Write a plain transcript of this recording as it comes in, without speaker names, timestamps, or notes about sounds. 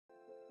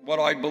What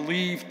I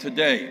believe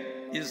today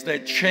is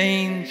that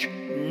change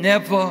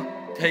never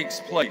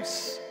takes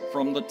place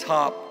from the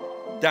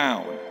top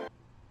down.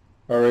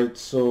 All right,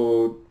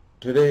 so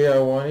today I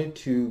wanted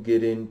to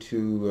get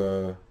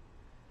into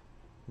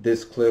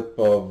this clip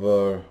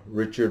of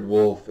Richard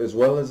Wolff, as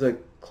well as a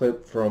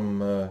clip from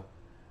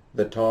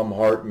the Tom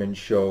Hartman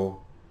show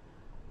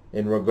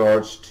in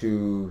regards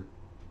to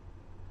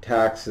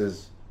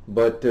taxes.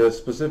 But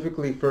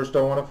specifically, first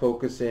I want to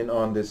focus in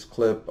on this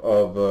clip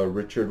of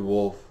Richard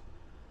Wolff,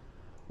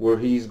 where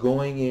he's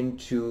going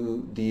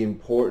into the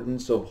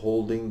importance of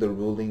holding the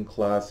ruling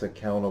class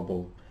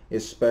accountable,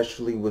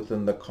 especially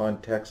within the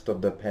context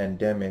of the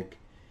pandemic,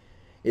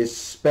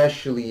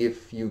 especially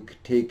if you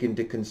take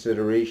into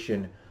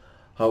consideration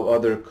how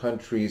other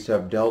countries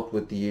have dealt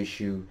with the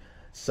issue,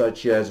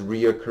 such as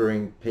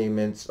reoccurring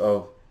payments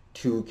of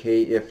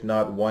 2K, if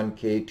not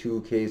 1K,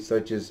 2K,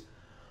 such as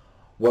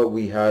what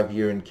we have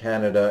here in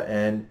Canada,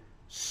 and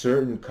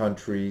certain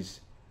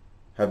countries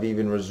have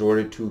even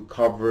resorted to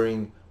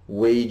covering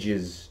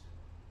wages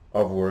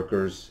of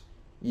workers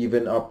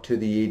even up to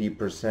the 80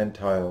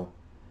 percentile.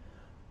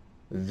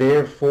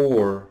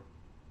 Therefore,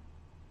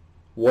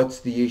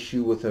 what's the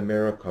issue with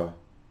America?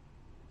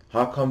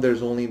 How come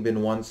there's only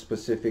been one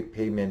specific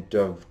payment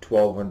of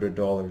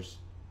 $1,200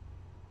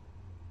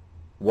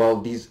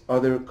 while these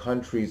other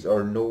countries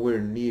are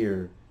nowhere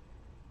near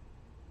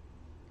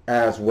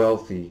as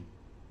wealthy?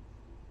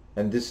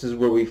 And this is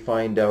where we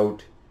find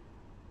out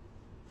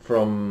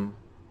from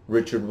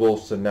Richard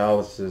Wolff's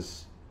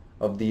analysis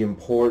of the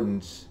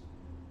importance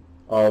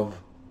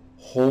of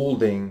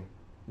holding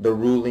the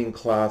ruling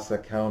class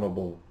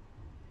accountable.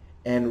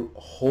 And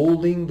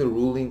holding the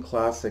ruling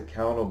class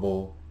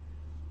accountable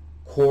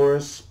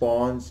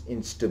corresponds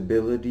in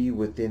stability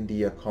within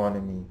the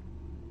economy.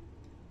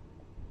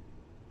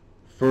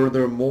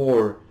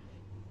 Furthermore,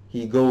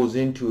 he goes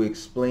into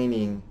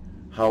explaining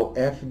how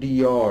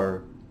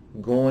FDR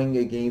going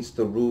against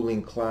the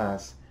ruling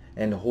class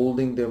and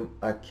holding them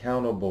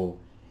accountable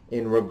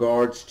in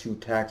regards to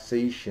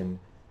taxation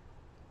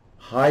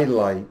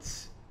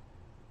highlights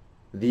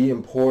the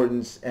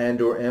importance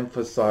and/or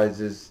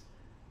emphasizes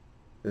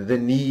the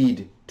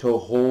need to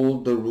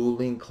hold the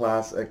ruling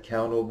class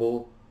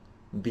accountable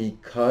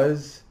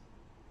because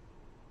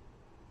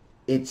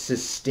it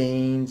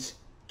sustains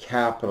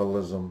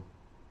capitalism.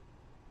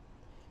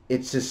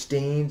 It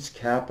sustains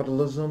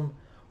capitalism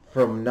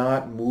from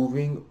not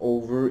moving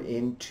over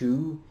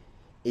into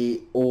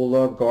a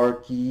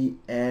oligarchy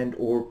and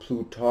or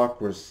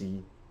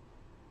plutocracy,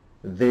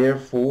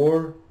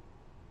 therefore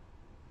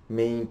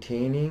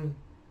maintaining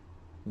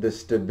the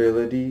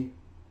stability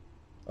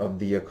of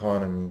the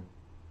economy.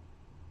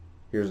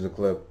 Here's the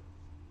clip.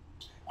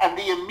 And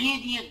the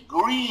immediate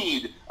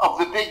greed of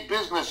the big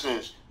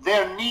businesses,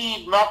 their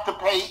need not to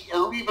pay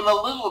even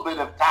a little bit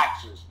of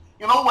taxes.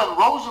 You know, when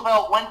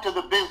Roosevelt went to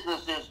the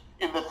businesses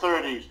in the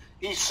 30s,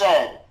 he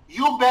said,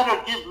 you better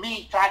give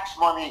me tax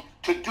money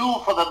to do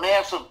for the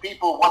mass of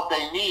people what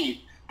they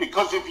need,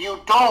 because if you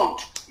don't,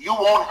 you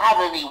won't have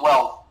any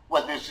wealth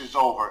when this is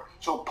over.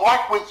 So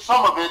part with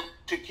some of it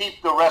to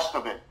keep the rest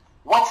of it.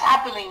 What's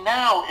happening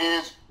now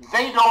is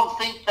they don't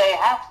think they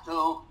have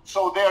to,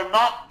 so they're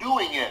not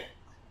doing it.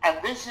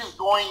 And this is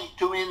going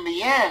to, in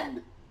the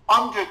end,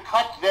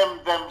 undercut them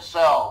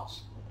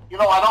themselves. You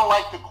know, I don't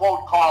like to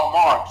quote Karl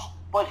Marx,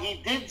 but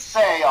he did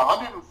say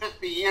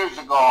 150 years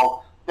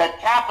ago that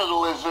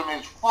capitalism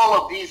is full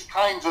of these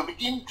kinds of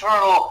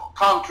internal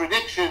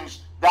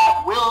contradictions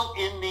that will,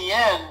 in the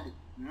end,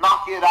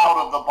 knock it out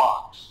of the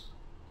box.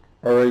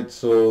 All right,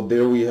 so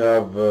there we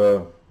have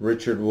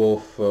Richard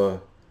Wolff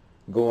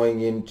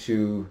going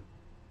into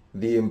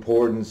the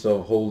importance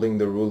of holding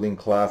the ruling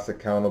class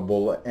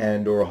accountable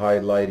and or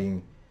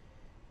highlighting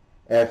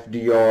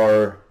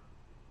FDR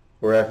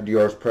or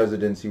FDR's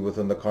presidency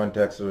within the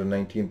context of the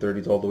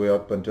 1930s all the way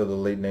up until the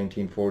late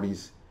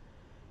 1940s.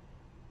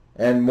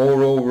 And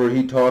moreover,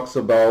 he talks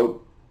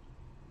about,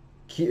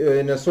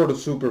 in a sort of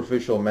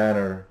superficial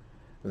manner,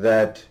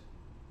 that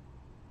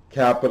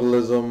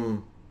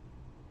capitalism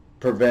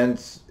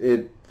prevents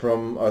it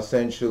from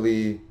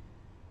essentially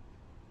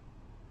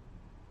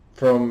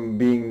from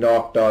being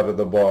knocked out of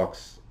the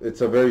box.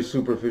 It's a very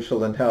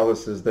superficial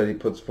analysis that he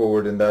puts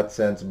forward in that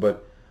sense,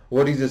 but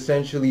what he's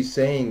essentially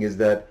saying is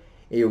that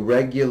a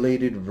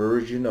regulated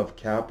version of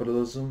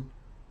capitalism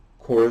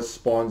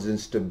corresponds in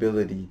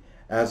stability,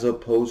 as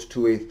opposed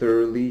to a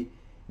thoroughly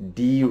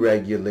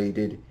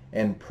deregulated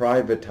and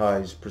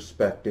privatized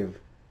perspective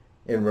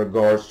in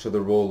regards to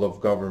the role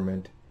of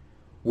government,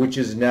 which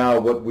is now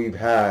what we've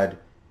had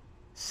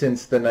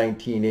since the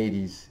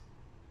 1980s.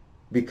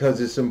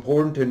 Because it's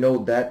important to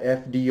note that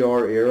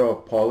FDR era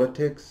of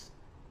politics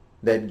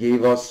that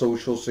gave us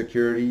Social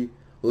Security,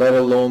 let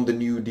alone the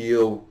New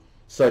Deal,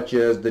 such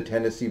as the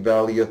Tennessee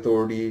Valley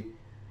Authority,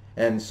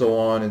 and so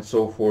on and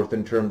so forth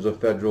in terms of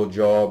federal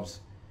jobs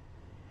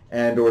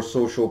and or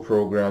social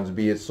programs,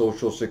 be it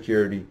Social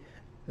Security.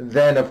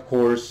 Then, of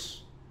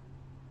course,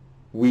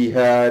 we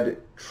had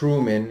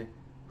Truman,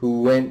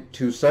 who went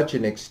to such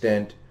an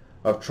extent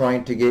of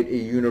trying to get a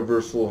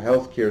universal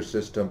healthcare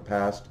system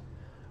passed,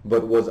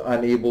 but was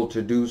unable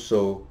to do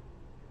so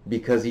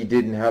because he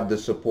didn't have the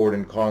support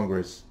in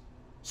Congress.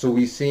 So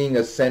we're seeing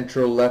a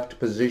center-left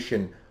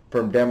position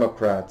from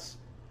Democrats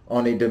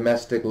on a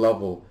domestic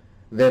level.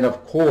 Then,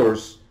 of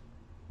course,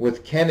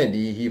 with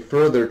Kennedy, he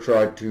further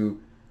tried to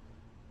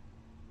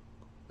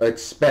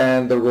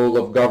expand the role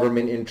of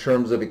government in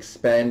terms of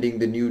expanding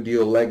the New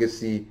Deal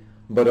legacy,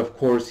 but of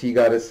course he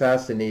got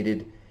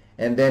assassinated.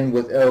 And then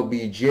with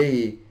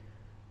LBJ,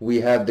 we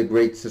had the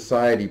Great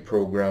Society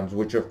programs,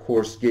 which of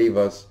course gave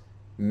us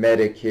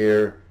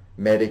Medicare,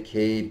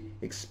 Medicaid,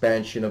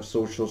 expansion of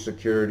Social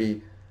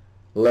Security,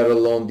 let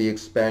alone the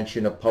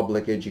expansion of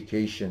public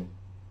education.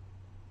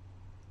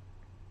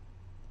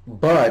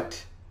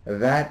 But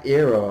that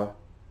era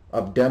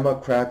of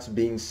Democrats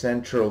being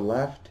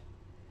center-left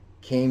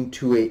came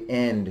to an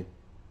end,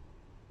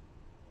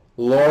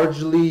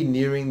 largely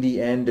nearing the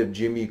end of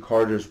Jimmy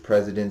Carter's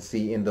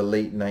presidency in the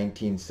late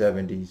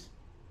 1970s.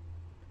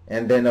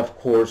 And then, of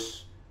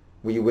course,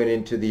 we went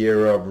into the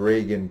era of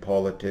Reagan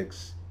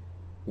politics,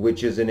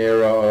 which is an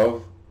era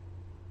of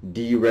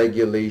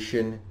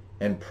deregulation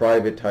and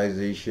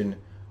privatization,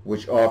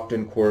 which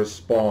often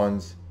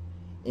corresponds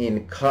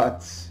in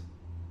cuts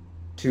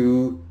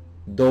to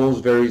those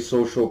very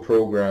social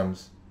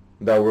programs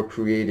that were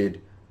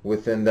created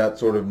within that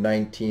sort of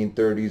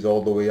 1930s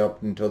all the way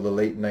up until the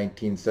late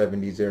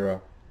 1970s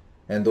era.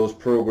 And those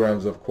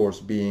programs, of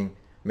course, being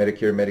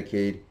Medicare,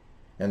 Medicaid,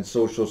 and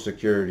Social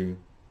Security,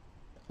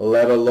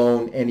 let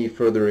alone any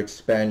further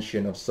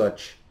expansion of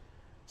such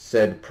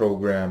said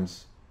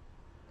programs.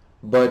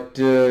 But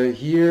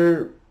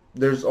here,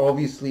 there's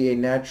obviously a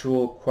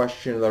natural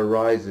question that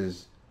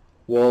arises.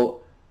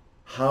 Well,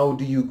 how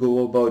do you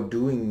go about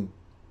doing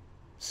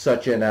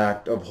such an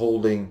act of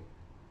holding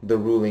the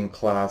ruling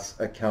class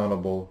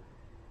accountable?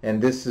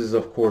 And this is,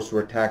 of course,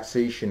 where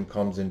taxation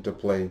comes into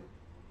play.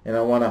 And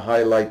I want to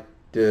highlight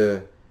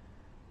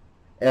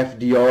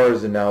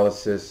FDR's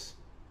analysis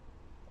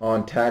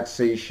on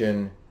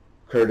taxation,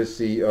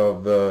 courtesy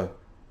of the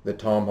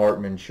Tom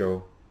Hartman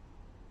show.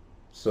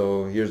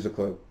 So here's the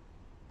clip.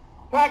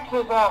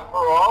 Taxes, after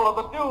all, are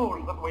the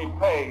dues that we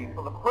pay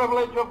for the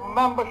privilege of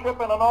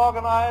membership in an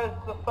organized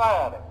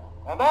society.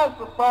 And as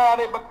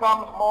society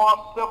becomes more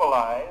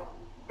civilized,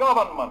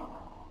 government,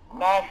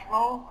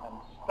 national and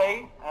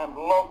state and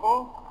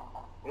local,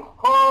 is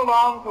called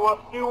on to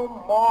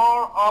assume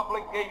more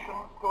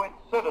obligations to its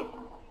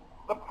citizens.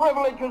 The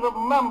privileges of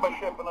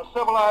membership in a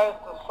civilized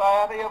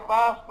society have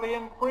vastly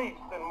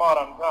increased in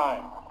modern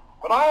times.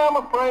 But I am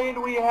afraid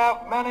we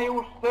have many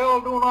who still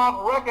do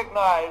not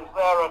recognize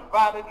their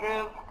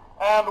advantages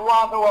and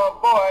want to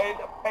avoid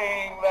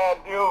paying their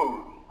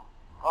dues.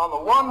 On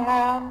the one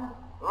hand,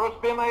 there has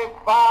been a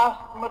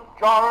vast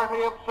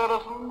majority of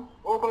citizens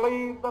who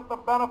believe that the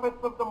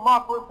benefits of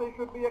democracy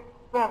should be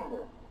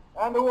extended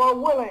and who are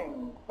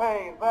willing to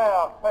pay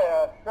their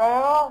fair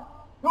share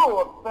to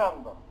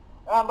extend them.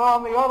 And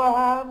on the other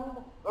hand,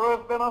 there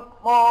has been a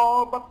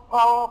small but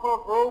powerful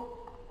group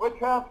which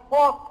has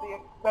fought the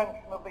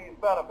extension of these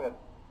benefits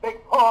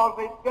because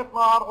it did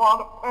not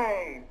want to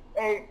pay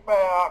a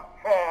fair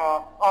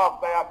share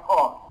of their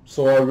costs.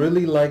 So I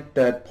really like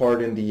that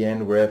part in the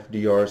end where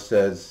FDR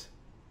says,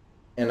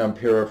 and I'm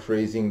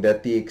paraphrasing,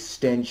 that the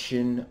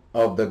extension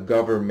of the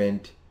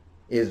government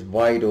is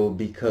vital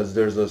because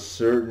there's a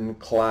certain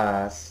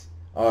class,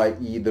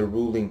 i.e. the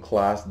ruling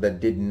class,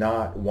 that did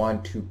not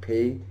want to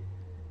pay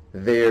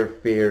their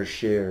fair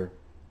share.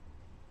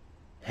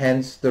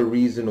 Hence the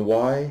reason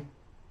why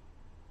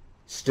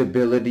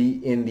stability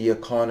in the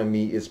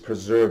economy is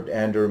preserved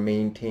and or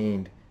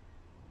maintained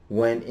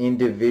when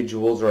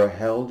individuals are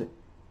held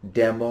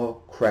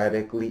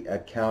democratically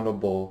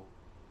accountable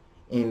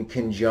in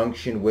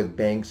conjunction with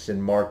banks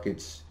and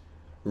markets,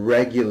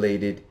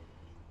 regulated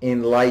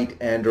in light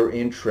and or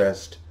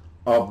interest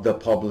of the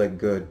public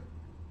good.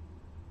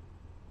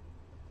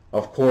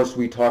 Of course,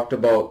 we talked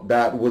about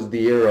that was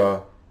the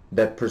era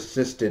that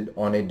persisted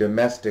on a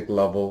domestic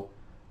level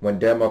when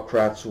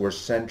Democrats were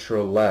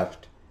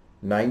center-left,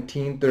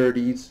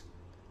 1930s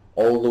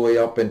all the way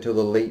up until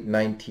the late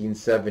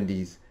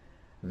 1970s.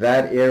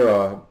 That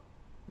era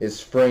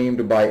is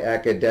framed by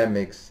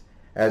academics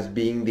as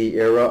being the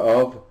era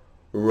of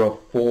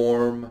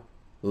reform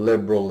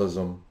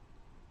liberalism,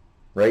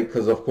 right?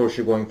 Because of course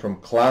you're going from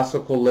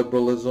classical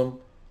liberalism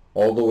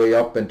all the way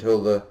up until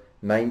the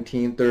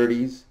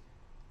 1930s.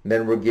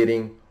 Then we're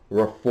getting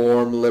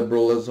reform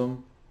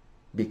liberalism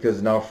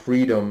because now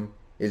freedom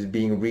is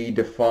being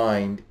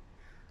redefined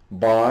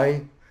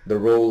by the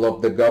role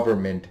of the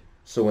government.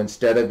 So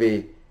instead of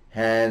a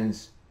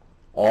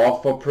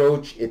hands-off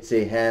approach, it's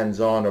a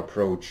hands-on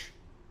approach.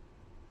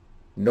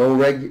 No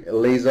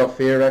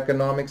laissez-faire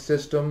economic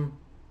system,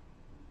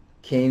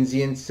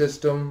 Keynesian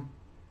system.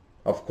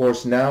 Of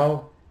course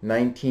now,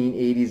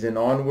 1980s and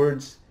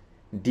onwards,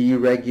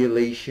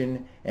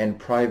 deregulation and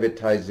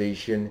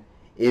privatization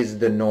is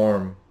the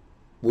norm,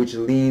 which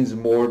leans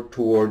more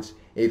towards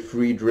a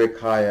Friedrich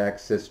Hayek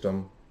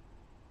system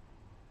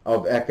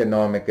of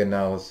economic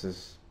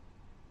analysis.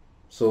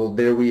 So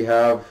there we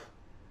have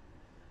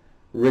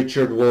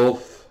Richard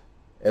Wolff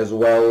as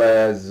well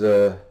as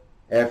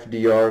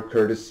FDR,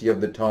 courtesy of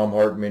the Tom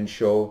Hartman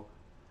Show,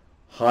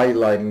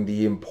 highlighting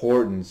the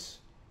importance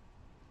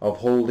of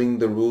holding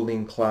the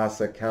ruling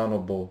class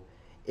accountable,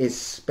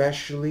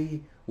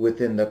 especially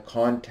within the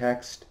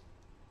context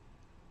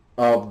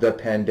of the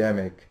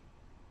pandemic,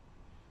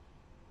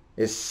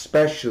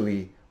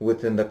 especially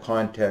within the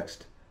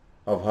context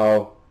of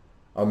how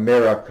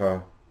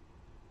America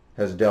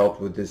has dealt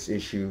with this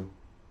issue,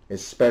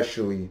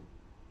 especially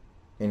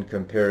in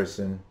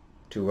comparison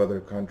to other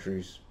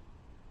countries.